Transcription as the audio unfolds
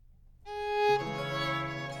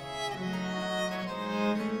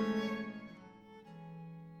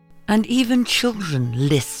and even children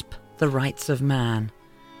lisp the rights of man.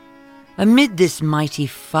 Amid this mighty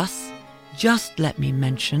fuss, just let me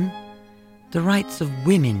mention, the rights of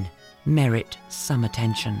women merit some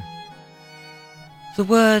attention. The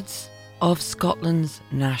words of Scotland's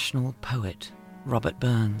national poet, Robert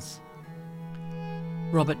Burns.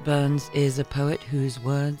 Robert Burns is a poet whose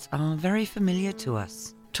words are very familiar to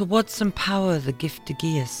us. Towards some power the gift to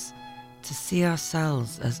gie us, to see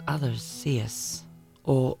ourselves as others see us.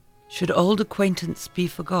 Or, should old acquaintance be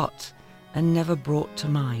forgot, and never brought to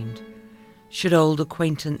mind? Should old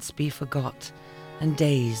acquaintance be forgot, and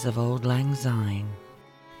days of auld lang syne?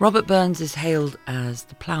 Robert Burns is hailed as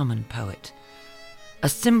the ploughman poet, a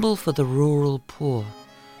symbol for the rural poor,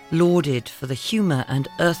 lauded for the humour and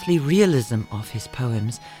earthly realism of his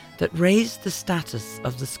poems that raised the status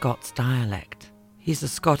of the Scots dialect. He's a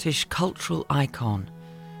Scottish cultural icon,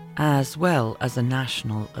 as well as a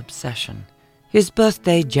national obsession. His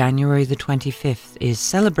birthday, January the 25th, is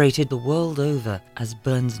celebrated the world over as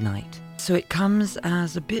Burns Night. So it comes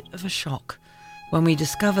as a bit of a shock when we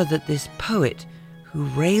discover that this poet, who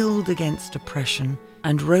railed against oppression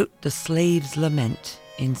and wrote The Slave's Lament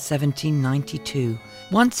in 1792,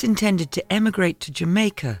 once intended to emigrate to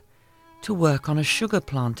Jamaica to work on a sugar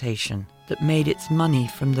plantation that made its money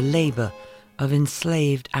from the labour of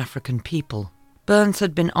enslaved African people. Burns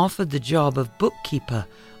had been offered the job of bookkeeper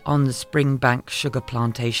on the Springbank sugar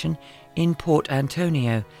plantation in Port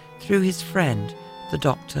Antonio through his friend, the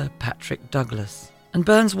Dr. Patrick Douglas. And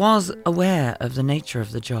Burns was aware of the nature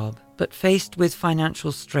of the job, but faced with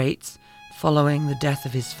financial straits following the death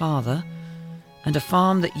of his father, and a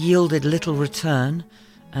farm that yielded little return,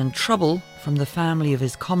 and trouble from the family of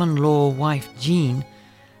his common-law wife Jean,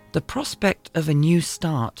 the prospect of a new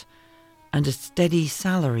start and a steady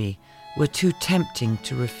salary were too tempting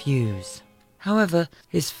to refuse. However,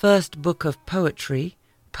 his first book of poetry,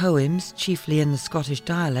 poems chiefly in the Scottish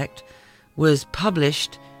dialect, was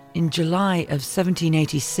published in July of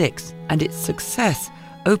 1786, and its success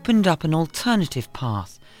opened up an alternative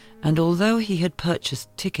path, and although he had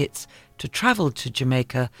purchased tickets to travel to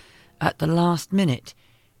Jamaica at the last minute,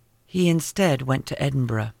 he instead went to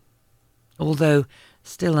Edinburgh. Although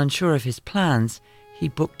still unsure of his plans, he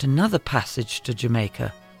booked another passage to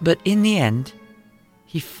Jamaica, but in the end,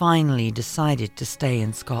 he finally decided to stay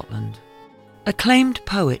in Scotland. Acclaimed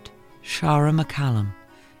poet Shara McCallum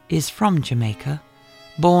is from Jamaica,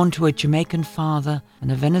 born to a Jamaican father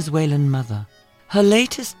and a Venezuelan mother. Her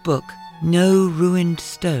latest book, No Ruined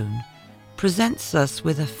Stone, presents us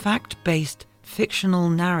with a fact-based fictional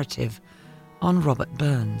narrative on Robert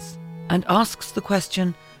Burns and asks the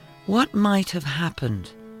question, what might have happened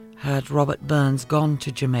had Robert Burns gone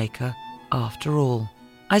to Jamaica after all?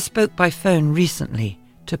 I spoke by phone recently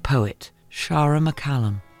to poet Shara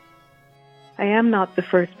McCallum. I am not the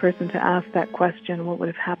first person to ask that question, what would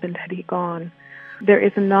have happened had he gone? There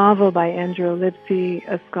is a novel by Andrew Lipsey,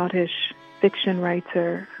 a Scottish fiction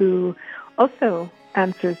writer, who also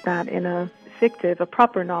answers that in a fictive, a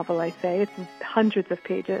proper novel, I say. It's hundreds of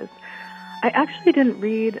pages. I actually didn't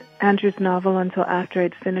read Andrew's novel until after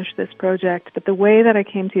I'd finished this project, but the way that I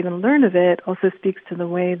came to even learn of it also speaks to the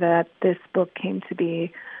way that this book came to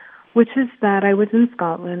be, which is that I was in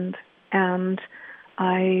Scotland and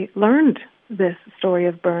I learned this story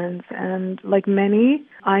of Burns, and like many,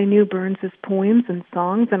 I knew Burns's poems and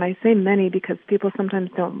songs, and I say many because people sometimes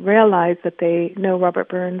don't realize that they know Robert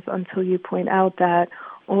Burns until you point out that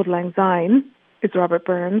Auld Lang Syne is Robert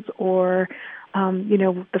Burns, or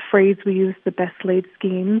the phrase we use, the best laid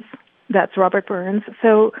schemes, that's Robert Burns.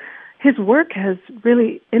 So his work has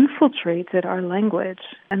really infiltrated our language,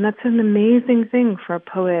 and that's an amazing thing for a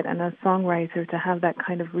poet and a songwriter to have that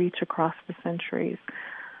kind of reach across the centuries.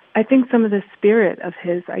 I think some of the spirit of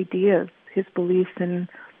his ideas, his beliefs in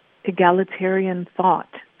egalitarian thought,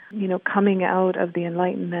 coming out of the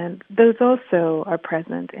Enlightenment, those also are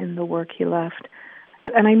present in the work he left.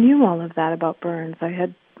 And I knew all of that about Burns. I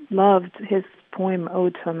had loved his poem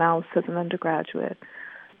Ode to a Mouse as an undergraduate.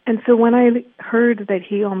 And so when I heard that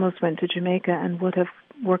he almost went to Jamaica and would have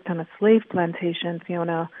worked on a slave plantation,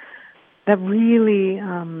 Fiona, that really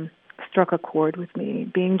struck a chord with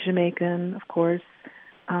me. Being Jamaican, of course,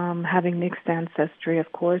 having mixed ancestry,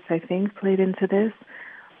 of course, I think played into this.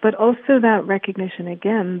 But also that recognition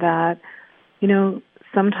again that,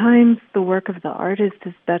 sometimes the work of the artist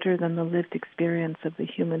is better than the lived experience of the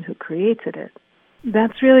human who created it.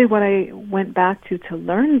 That's really what I went back to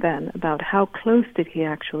learn then about how close did he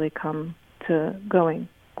actually come to going.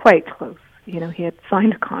 Quite close. He had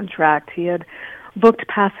signed a contract. He had booked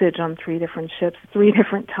passage on 3 different ships 3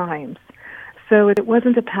 different times. So it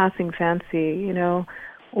wasn't a passing fancy.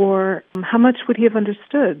 Or how much would he have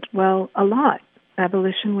understood? Well, a lot.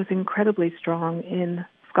 Abolition was incredibly strong in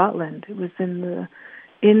Scotland. It was in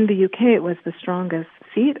the UK, it was the strongest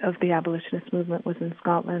seat of the abolitionist movement was in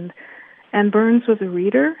Scotland. And Burns was a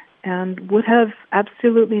reader and would have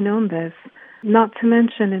absolutely known this, not to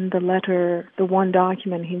mention in the letter, the one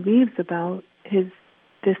document he leaves about his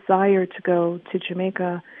desire to go to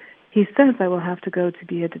Jamaica. He says, I will have to go to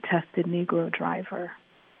be a detested Negro driver.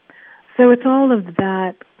 So it's all of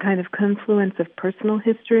that kind of confluence of personal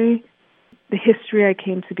history, the history I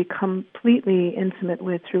came to be completely intimate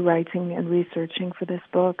with through writing and researching for this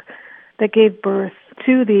book, that gave birth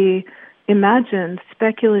to the imagined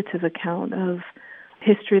speculative account of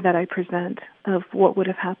history that I present of what would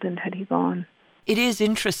have happened had he gone. It is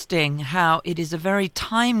interesting how it is a very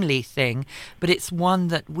timely thing, but it's one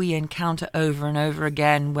that we encounter over and over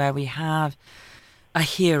again, where we have a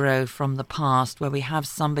hero from the past, where we have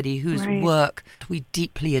somebody whose work we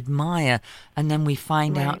deeply admire, and then we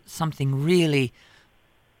find out something really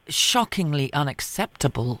shockingly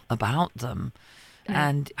unacceptable about them.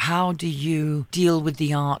 And how do you deal with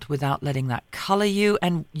the art without letting that color you?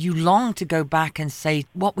 And you long to go back and say,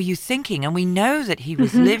 what were you thinking? And we know that he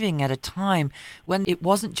was living at a time when it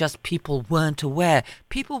wasn't just people weren't aware.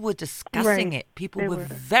 People were discussing it. People were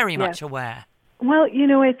very much aware. Well,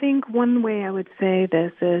 I think one way I would say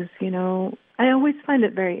this is, I always find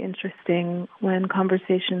it very interesting when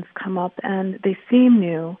conversations come up and they seem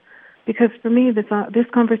new, because for me, this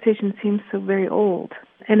conversation seems so very old.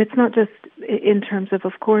 And it's not just in terms of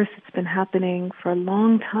course, it's been happening for a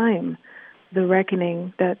long time, the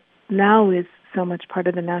reckoning that now is so much part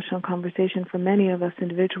of the national conversation for many of us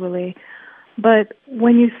individually. But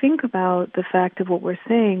when you think about the fact of what we're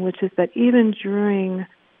saying, which is that even during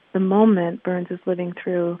the moment Burns is living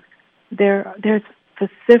through, there's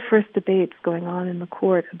vociferous debates going on in the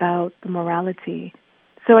court about the morality.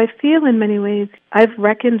 So I feel in many ways I've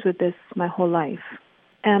reckoned with this my whole life.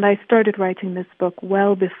 And I started writing this book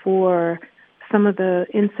well before some of the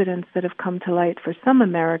incidents that have come to light for some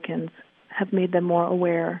Americans have made them more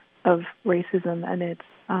aware of racism and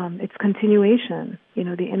its continuation,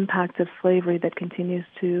 the impact of slavery that continues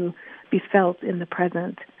to be felt in the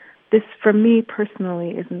present. This, for me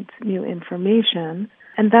personally, isn't new information.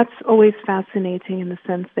 And that's always fascinating in the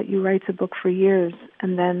sense that you write a book for years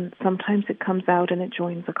and then sometimes it comes out and it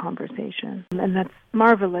joins a conversation. And that's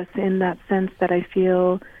marvelous in that sense that I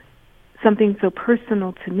feel something so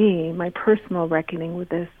personal to me, my personal reckoning with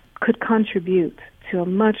this, could contribute to a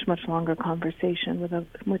much, much longer conversation with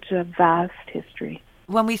a vast history.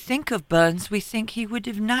 When we think of Burns, we think he would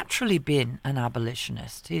have naturally been an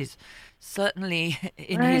abolitionist. He's certainly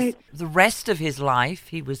in the rest of his life,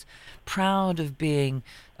 he was proud of being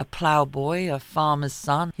a ploughboy, a farmer's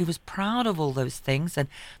son. He was proud of all those things. And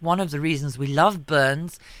one of the reasons we love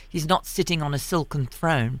Burns, he's not sitting on a silken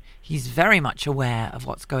throne. He's very much aware of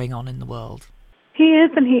what's going on in the world. He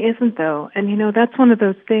is and he isn't, though. And, that's one of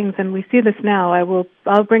those things, and we see this now.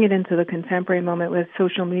 I'll bring it into the contemporary moment with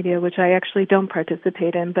social media, which I actually don't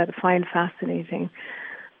participate in but find fascinating.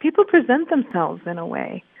 People present themselves in a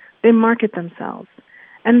way. They market themselves.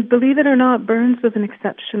 And believe it or not, Burns was an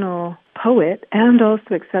exceptional poet and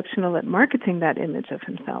also exceptional at marketing that image of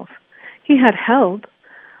himself. He had help,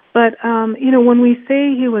 but, when we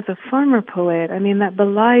say he was a farmer poet, that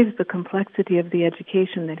belies the complexity of the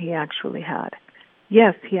education that he actually had.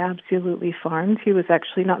 Yes, he absolutely farmed. He was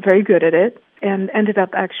actually not very good at it and ended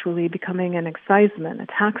up actually becoming an exciseman, a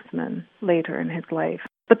taxman later in his life.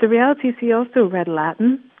 But the reality is he also read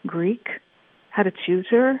Latin, Greek, had a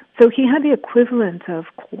tutor. So he had the equivalent of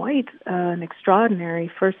quite an extraordinary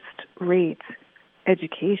first-rate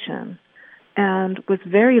education and was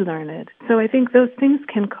very learned. So I think those things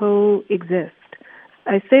can coexist.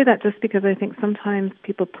 I say that just because I think sometimes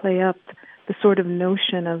people play up the sort of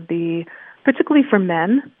notion of particularly for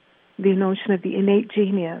men, the notion of the innate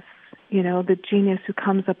genius, the genius who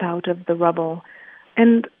comes up out of the rubble.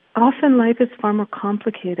 And often life is far more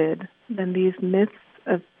complicated than these myths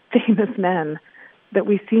of famous men that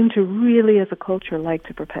we seem to really, as a culture, like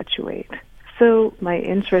to perpetuate. So my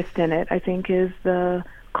interest in it, I think, is the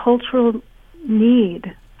cultural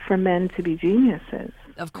need for men to be geniuses.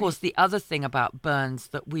 Of course, the other thing about Burns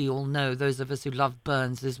that we all know, those of us who love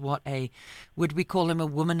Burns, is would we call him a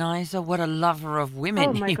womanizer? What a lover of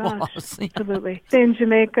women he was. Absolutely. In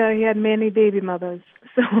Jamaica, he had many baby mothers.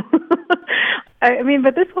 So,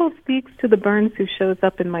 but this all speaks to the Burns who shows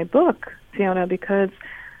up in my book, Fiona, because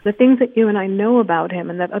the things that you and I know about him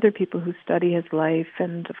and that other people who study his life,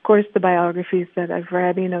 and of course the biographies that I've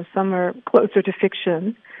read, some are closer to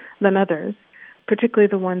fiction than others, particularly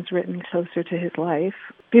the ones written closer to his life,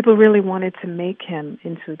 people really wanted to make him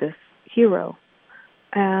into this hero.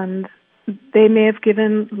 And they may have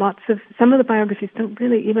given some of the biographies don't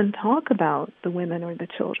really even talk about the women or the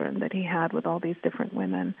children that he had with all these different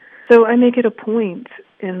women. So I make it a point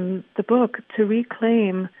in the book to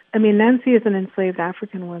reclaim, Nancy is an enslaved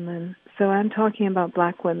African woman, so I'm talking about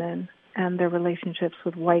black women and their relationships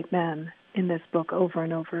with white men in this book over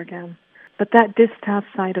and over again. But that distaff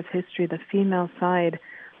side of history, the female side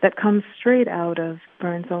that comes straight out of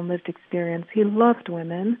Burns' own lived experience, he loved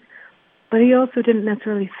women, but he also didn't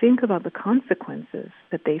necessarily think about the consequences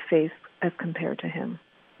that they faced as compared to him.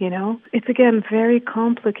 It's, again, very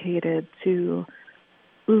complicated to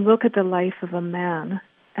look at the life of a man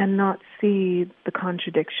and not see the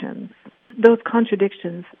contradictions. Those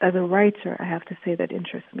contradictions, as a writer, I have to say that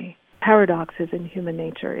interest me. Paradoxes in human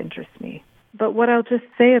nature interest me. But what I'll just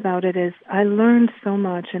say about it is I learned so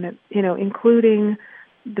much, and it, including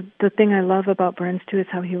the thing I love about Burns, too, is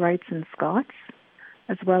how he writes in Scots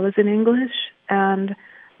as well as in English, and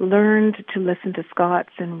learned to listen to Scots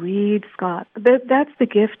and read Scots. That's the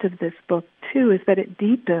gift of this book, too, is that it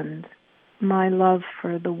deepened my love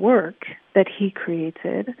for the work that he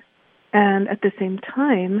created, and at the same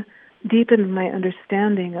time deepened my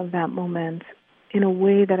understanding of that moment in a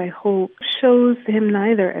way that I hope shows him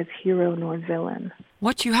neither as hero nor villain.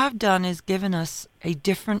 What you have done is given us a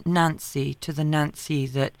different Nancy to the Nancy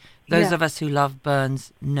that those of us who love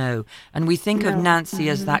Burns know. And we think of Nancy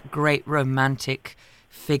as that great romantic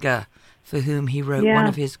figure for whom he wrote one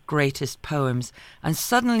of his greatest poems. And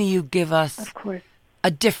suddenly you give us, of course, a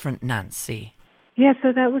different Nancy. Yeah,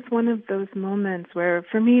 so that was one of those moments where,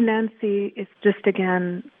 for me, Nancy is just,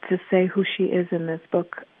 again, to say who she is in this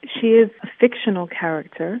book. She is a fictional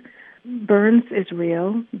character. Burns is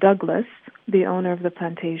real. Douglas, the owner of the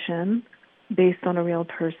plantation, based on a real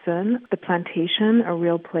person. The plantation, a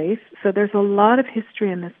real place. So there's a lot of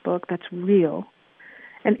history in this book that's real.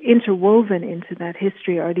 And interwoven into that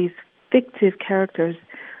history are these fictive characters.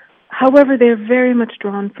 However, they're very much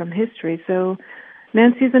drawn from history. So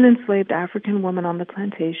Nancy's an enslaved African woman on the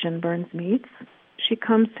plantation Burns meets. She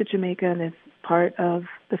comes to Jamaica and is part of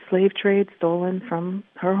the slave trade stolen from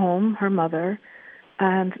her home, her mother,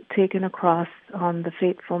 and taken across on the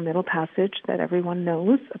fateful Middle Passage that everyone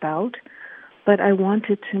knows about. But I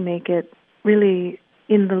wanted to make it really,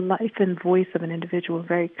 in the life and voice of an individual,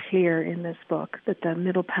 very clear in this book that the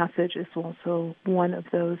Middle Passage is also one of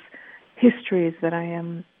those histories that I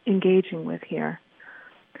am engaging with here.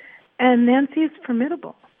 And Nancy is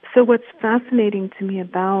formidable. So what's fascinating to me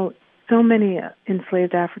about so many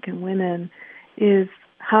enslaved African women is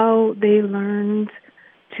how they learned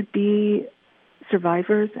to be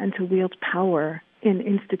survivors and to wield power in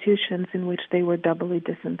institutions in which they were doubly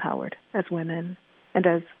disempowered as women and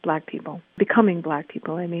as black people, becoming black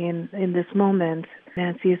people. In this moment,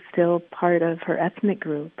 Nancy is still part of her ethnic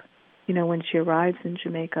group, when she arrives in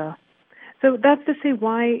Jamaica. So that's to say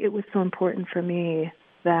why it was so important for me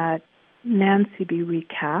that Nancy be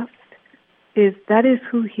recast, is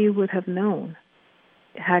who he would have known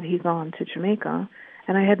had he gone to Jamaica.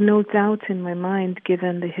 And I had no doubt in my mind,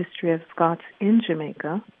 given the history of Scots in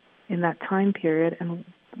Jamaica in that time period, and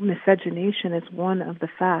miscegenation is one of the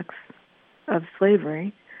facts of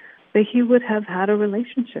slavery, that he would have had a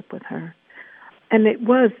relationship with her. And it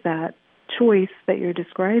was that choice that you're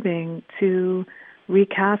describing to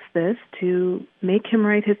recast this, to make him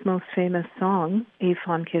write his most famous song, A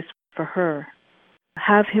Fond Kiss for Her,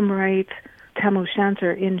 have him write Tam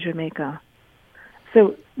O'Shanter in Jamaica.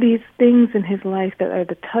 So these things in his life that are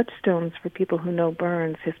the touchstones for people who know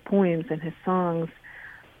Burns, his poems and his songs,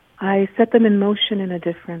 I set them in motion in a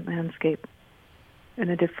different landscape, in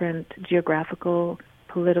a different geographical,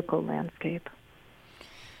 political landscape.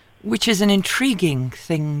 Which is an intriguing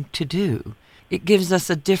thing to do. It gives us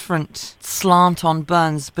a different slant on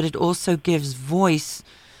Burns, but it also gives voice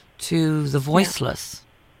to the voiceless.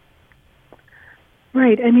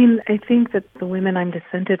 Right. I think that the women I'm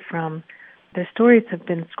descended from, their stories have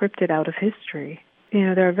been scripted out of history.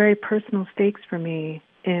 There are very personal stakes for me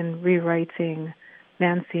in rewriting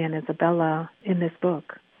Nancy and Isabella in this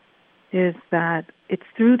book, is that it's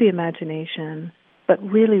through the imagination, but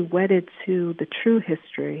really wedded to the true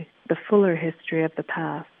history, the fuller history of the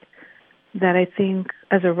past, that I think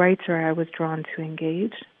as a writer I was drawn to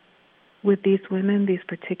engage with these women, these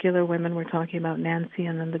particular women. We're talking about Nancy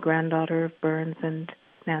and then the granddaughter of Burns and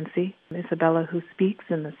Nancy, Isabella, who speaks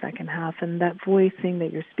in the second half. And that voicing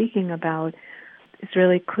that you're speaking about is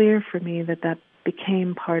really clear for me that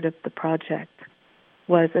became part of the project.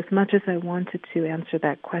 Was as much as I wanted to answer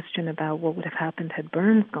that question about what would have happened had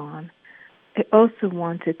Burns gone, I also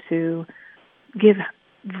wanted to give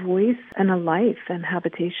voice and a life and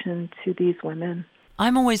habitation to these women.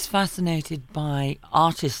 I'm always fascinated by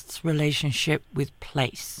artists' relationship with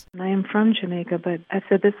place. I am from Jamaica, but I've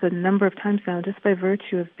said this a number of times now, just by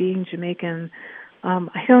virtue of being Jamaican,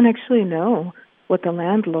 I don't actually know what the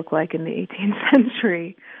land looked like in the 18th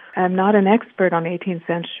century. I'm not an expert on 18th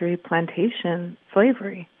century plantation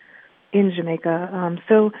slavery in Jamaica.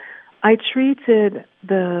 So I treated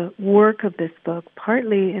the work of this book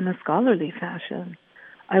partly in a scholarly fashion.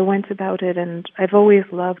 I went about it, and I've always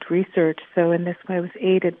loved research, so in this way I was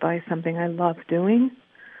aided by something I love doing.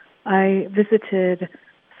 I visited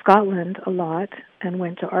Scotland a lot and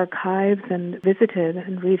went to archives and visited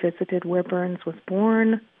and revisited where Burns was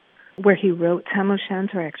born, where he wrote Tam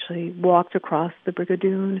O'Shanter. I actually walked across the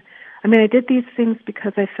Brigadoon. I mean, I did these things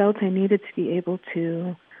because I felt I needed to be able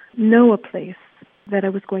to know a place that I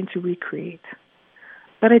was going to recreate.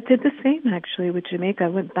 But I did the same, actually, with Jamaica. I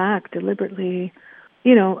went back deliberately.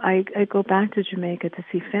 You know, I go back to Jamaica to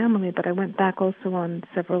see family, but I went back also on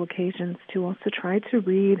several occasions to also try to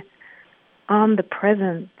read on the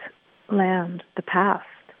present land, the past,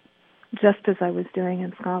 just as I was doing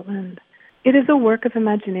in Scotland. It is a work of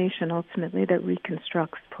imagination, ultimately, that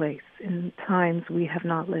reconstructs place in times we have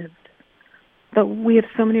not lived. But we have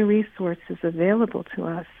so many resources available to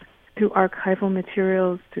us through archival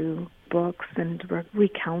materials, through books and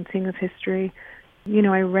recounting of history. You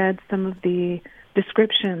know, I read some of the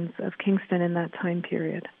descriptions of Kingston in that time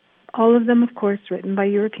period. All of them, of course, written by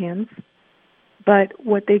Europeans, but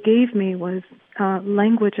what they gave me was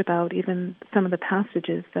language about even some of the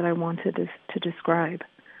passages that I wanted to describe.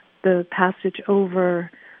 The passage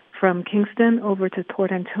over from Kingston over to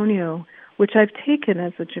Port Antonio, which I've taken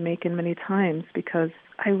as a Jamaican many times because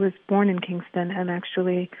I was born in Kingston, and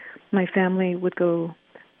actually my family would go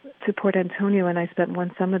to Port Antonio, and I spent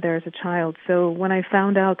one summer there as a child. So when I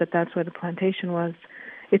found out that that's where the plantation was,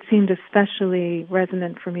 it seemed especially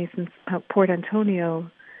resonant for me, since Port Antonio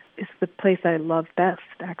is the place I love best,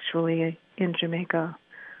 actually, in Jamaica.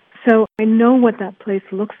 So I know what that place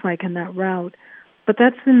looks like in that route, but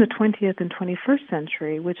that's in the 20th and 21st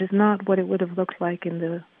century, which is not what it would have looked like in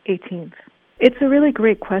the 18th. It's a really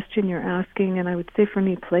great question you're asking, and I would say for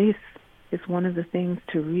me, place is one of the things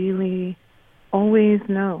to really always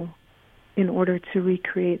know in order to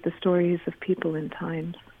recreate the stories of people in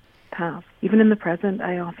times past. Even in the present,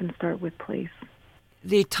 I often start with place.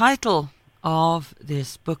 The title of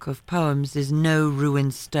this book of poems is No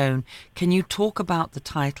Ruined Stone. Can you talk about the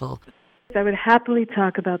title? I would happily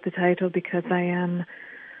talk about the title because I am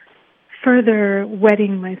further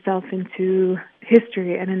wedding myself into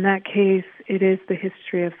history, and in that case, it is the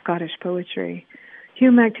history of Scottish poetry.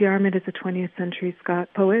 Hugh MacDiarmid is a 20th century Scot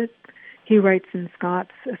poet. He writes in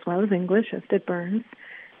Scots as well as English, as did Burns,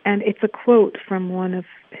 and it's a quote from one of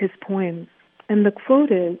his poems. And the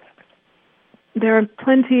quote is, "There are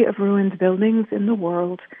plenty of ruined buildings in the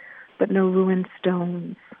world, but no ruined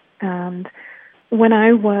stones." And when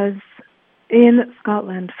I was in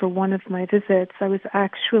Scotland for one of my visits, I was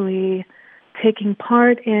actually taking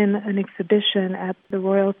part in an exhibition at the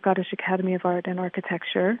Royal Scottish Academy of Art and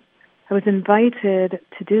Architecture. I was invited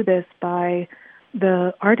to do this by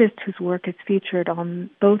the artist whose work is featured on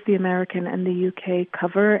both the American and the UK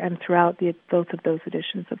cover and throughout both of those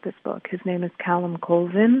editions of this book. His name is Callum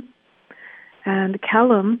Colvin. And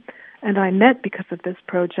Callum and I met because of this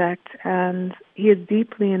project, and he is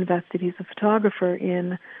deeply invested. He's a photographer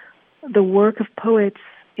in the work of poets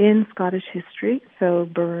in Scottish history, so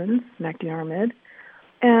Burns, MacDiarmid,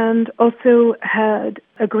 and also had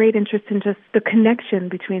a great interest in just the connection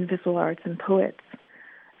between visual arts and poets.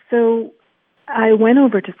 So I went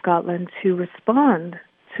over to Scotland to respond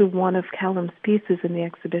to one of Callum's pieces in the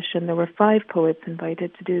exhibition. There were 5 poets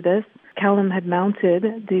invited to do this. Callum had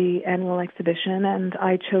mounted the annual exhibition, and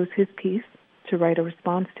I chose his piece to write a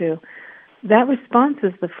response to. That response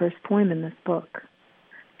is the first poem in this book.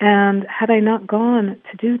 And had I not gone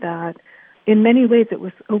to do that, in many ways it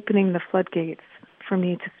was opening the floodgates for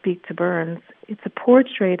me to speak to Burns. It's a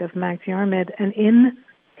portrait of MacDiarmid, and in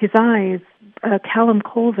his eyes, Callum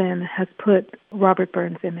Colvin has put Robert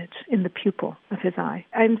Burns' image in the pupil of his eye.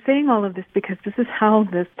 I'm saying all of this because this is how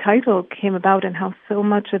this title came about and how so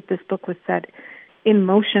much of this book was set in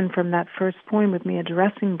motion from that first poem with me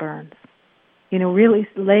addressing Burns. You know, really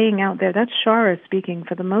laying out there. That's Shara speaking.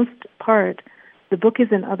 For the most part, the book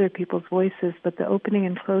is in other people's voices, but the opening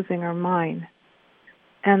and closing are mine.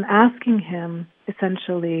 And asking him,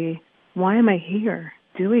 essentially, why am I here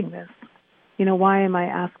doing this? You know, why am I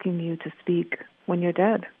asking you to speak when you're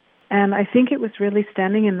dead? And I think it was really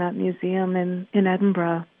standing in that museum in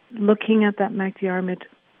Edinburgh, looking at that MacDiarmid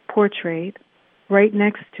portrait, Right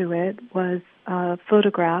next to it was a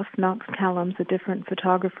photograph, Knox Callum's, a different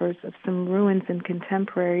photographers, of some ruins in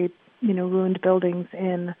contemporary, ruined buildings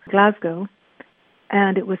in Glasgow.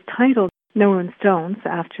 And it was titled No Ruined Stones,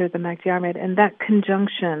 after the MacDiarmid, and that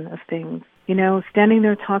conjunction of things, standing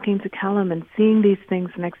there talking to Callum and seeing these things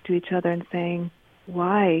next to each other and saying,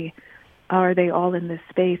 why are they all in this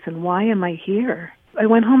space and why am I here? I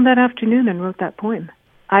went home that afternoon and wrote that poem.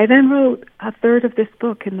 I then wrote a third of this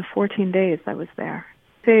book in the 14 days I was there.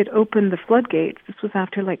 Say it opened the floodgates. This was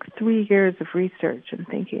after 3 years of research and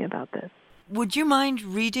thinking about this. Would you mind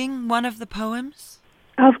reading one of the poems?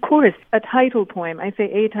 Of course, a title poem. I say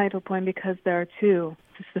a title poem because there are two.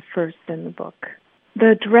 This is the first in the book.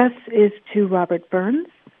 The address is to Robert Burns,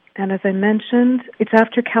 and as I mentioned, it's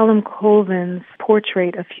after Callum Colvin's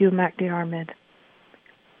portrait of Hugh MacDiarmid.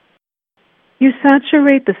 You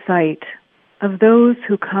saturate the sight of those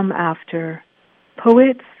who come after,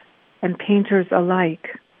 poets and painters alike.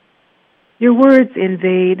 Your words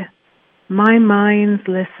invade my mind's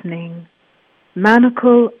listening,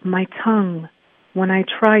 manacle my tongue when I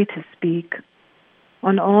try to speak.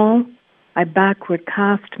 On all, I backward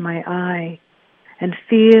cast my eye, and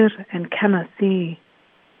fear and cannot see.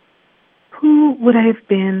 Who would I have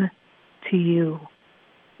been to you?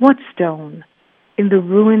 What stone in the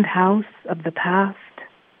ruined house of the past?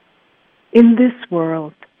 In this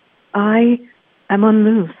world, I am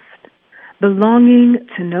unloosed, belonging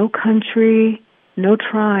to no country, no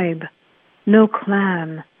tribe, no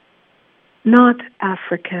clan, not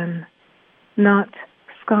African, not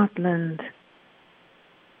Scotland.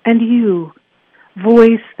 And you,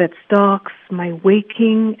 voice that stalks my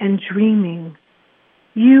waking and dreaming,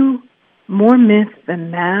 you, more myth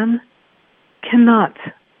than man, cannot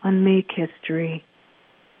unmake history.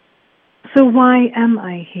 So why am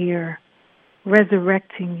I here,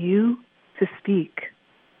 resurrecting you to speak,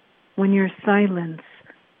 when your silence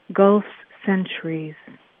gulfs centuries?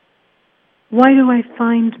 Why do I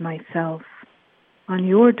find myself on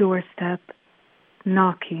your doorstep,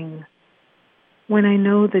 knocking, when I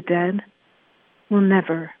know the dead will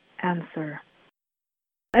never answer?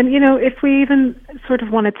 And, if we even sort of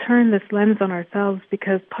want to turn this lens on ourselves,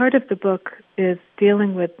 because part of the book is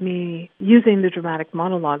dealing with me using the dramatic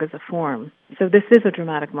monologue as a form. So this is a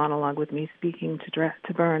dramatic monologue with me speaking to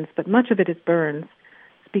Burns, but much of it is Burns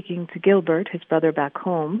speaking to Gilbert, his brother back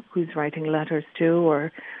home, who's writing letters to,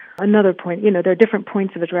 or another point. There are different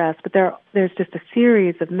points of address, but there's just a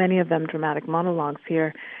series of many of them dramatic monologues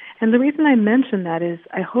here. And the reason I mention that is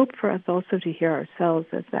I hope for us also to hear ourselves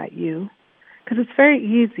as that you. Because it's very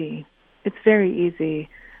easy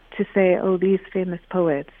to say, oh, these famous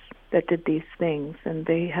poets that did these things, and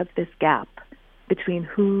they have this gap between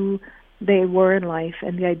who they were in life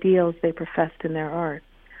and the ideals they professed in their art.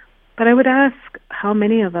 But I would ask how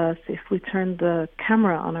many of us, if we turned the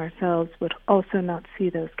camera on ourselves, would also not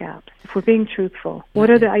see those gaps. If we're being truthful,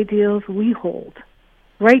 what are the ideals we hold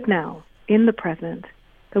right now, in the present,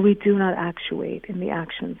 that we do not actuate in the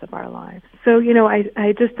actions of our lives? So,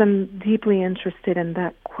 I just am deeply interested in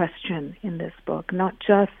that question in this book, not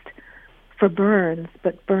just for Burns,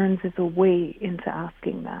 but Burns is a way into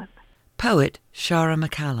asking that. Poet Shara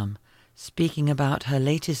McCallum, speaking about her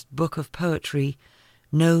latest book of poetry,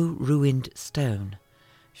 No Ruined Stone.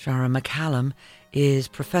 Shara McCallum is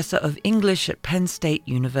Professor of English at Penn State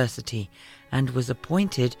University and was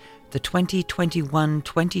appointed the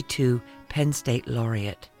 2021-22 Penn State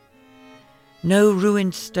Laureate. No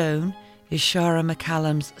Ruined Stone is Shara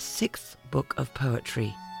McCallum's 6th book of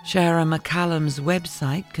poetry. Shara McCallum's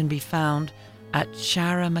website can be found at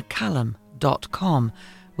sharamccallum.com,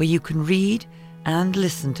 where you can read and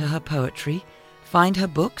listen to her poetry, find her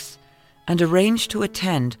books, and arrange to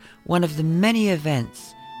attend one of the many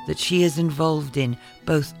events that she is involved in,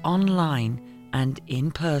 both online and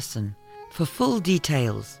in person. For full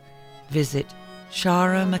details, visit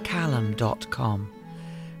sharamccallum.com.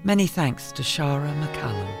 Many thanks to Shara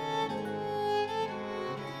McCallum.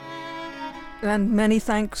 And many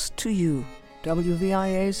thanks to you,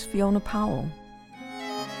 WVIA's Fiona Powell.